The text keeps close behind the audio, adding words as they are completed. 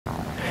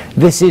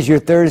This is your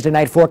Thursday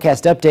night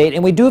forecast update,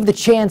 and we do have the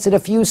chance at a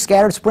few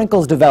scattered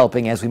sprinkles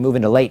developing as we move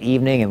into late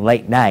evening and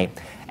late night.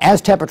 As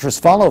temperatures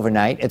fall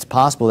overnight, it's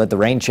possible that the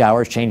rain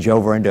showers change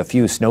over into a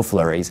few snow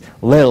flurries,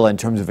 little in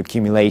terms of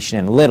accumulation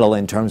and little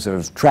in terms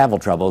of travel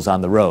troubles on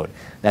the road.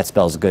 That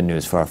spells good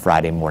news for a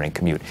Friday morning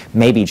commute.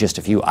 Maybe just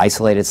a few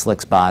isolated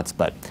slick spots,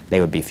 but they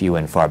would be few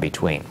and far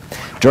between.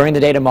 During the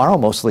day tomorrow,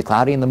 mostly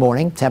cloudy in the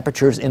morning,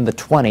 temperatures in the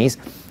 20s.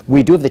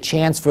 We do have the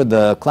chance for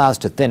the clouds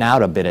to thin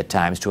out a bit at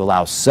times to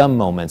allow some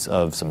moments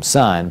of some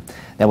sun.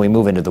 Then we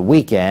move into the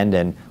weekend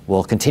and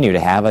we'll continue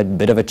to have a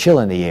bit of a chill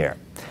in the air.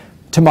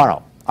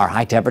 Tomorrow, our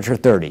high temperature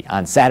 30.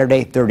 On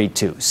Saturday,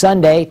 32.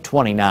 Sunday,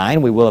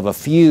 29. We will have a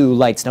few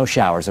light snow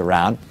showers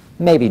around,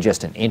 maybe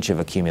just an inch of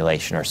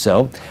accumulation or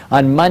so.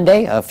 On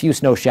Monday, a few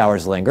snow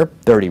showers linger,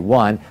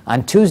 31.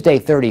 On Tuesday,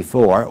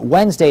 34.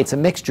 Wednesday, it's a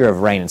mixture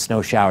of rain and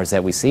snow showers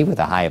that we see with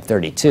a high of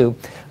 32.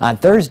 On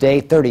Thursday,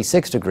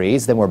 36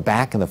 degrees. Then we're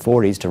back in the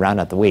 40s to round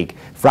out the week.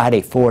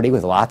 Friday, 40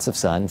 with lots of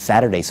sun.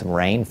 Saturday, some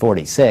rain,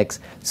 46.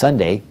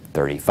 Sunday,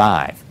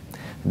 35.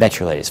 That's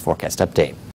your latest forecast update.